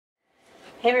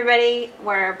Hey everybody,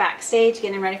 we're backstage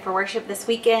getting ready for worship this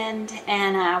weekend,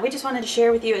 and we just wanted to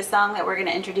share with you a song that we're going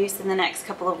to introduce in the next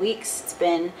couple of weeks. It's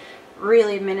been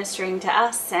really ministering to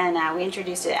us, and we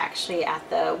introduced it actually at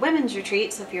the women's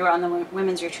retreat, so if you were on the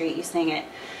women's retreat you sang it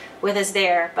with us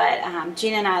there. But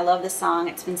Gina and I love this song.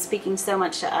 It's been speaking so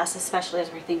much to us, especially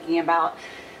as we're thinking about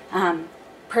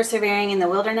persevering in the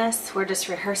wilderness. We're just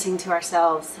rehearsing to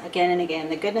ourselves again and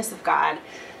again the goodness of God,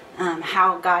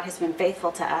 how God has been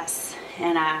faithful to us,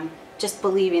 and just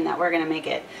believing that we're going to make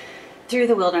it through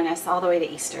the wilderness all the way to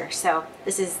Easter. So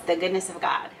this is the goodness of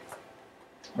God.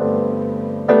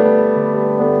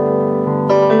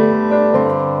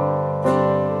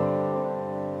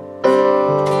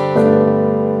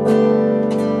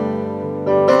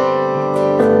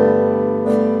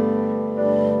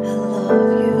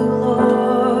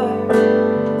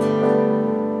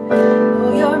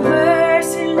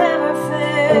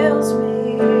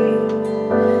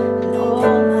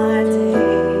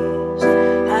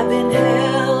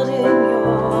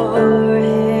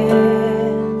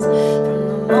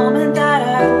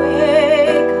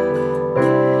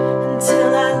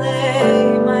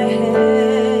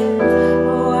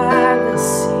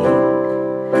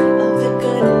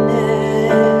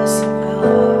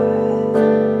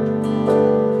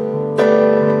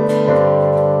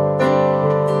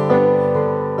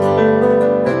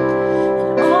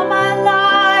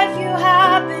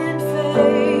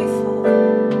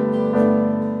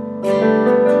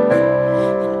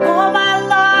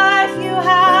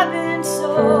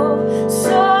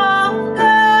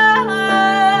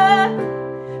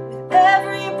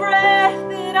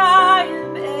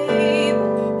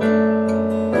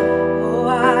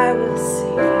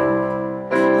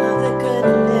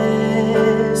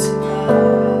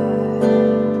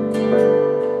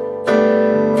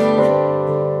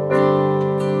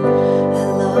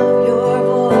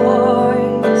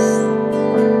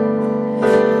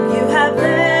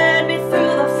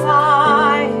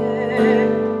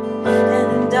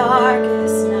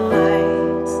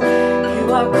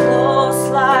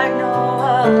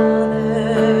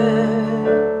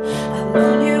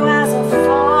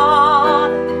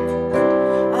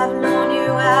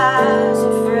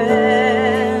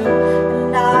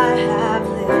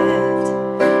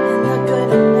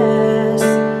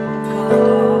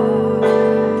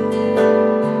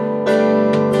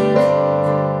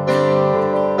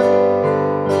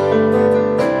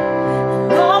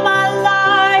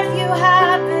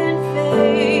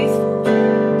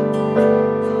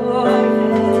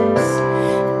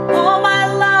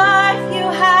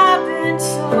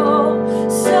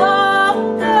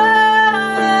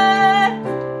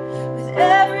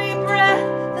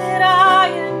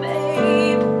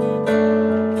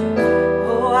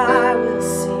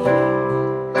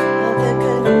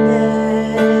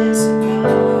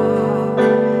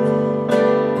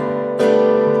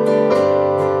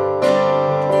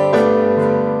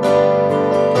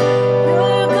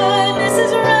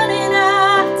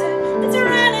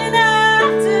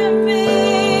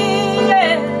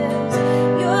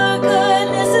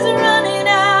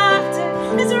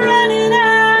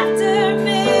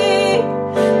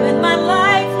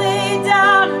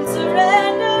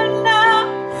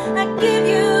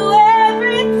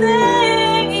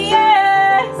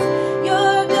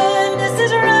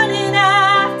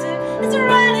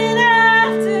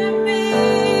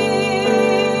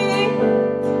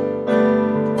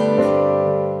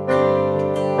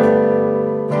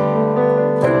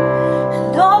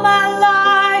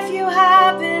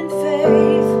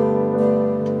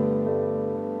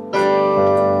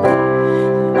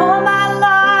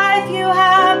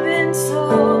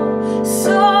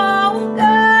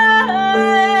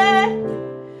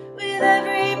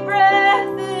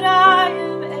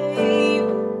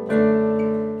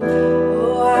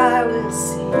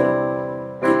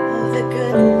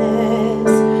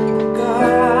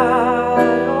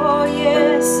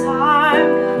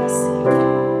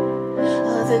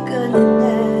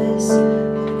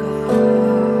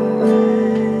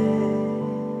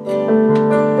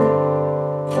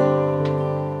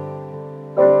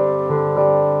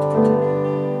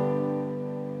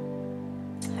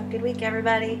 Have a good week,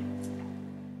 everybody.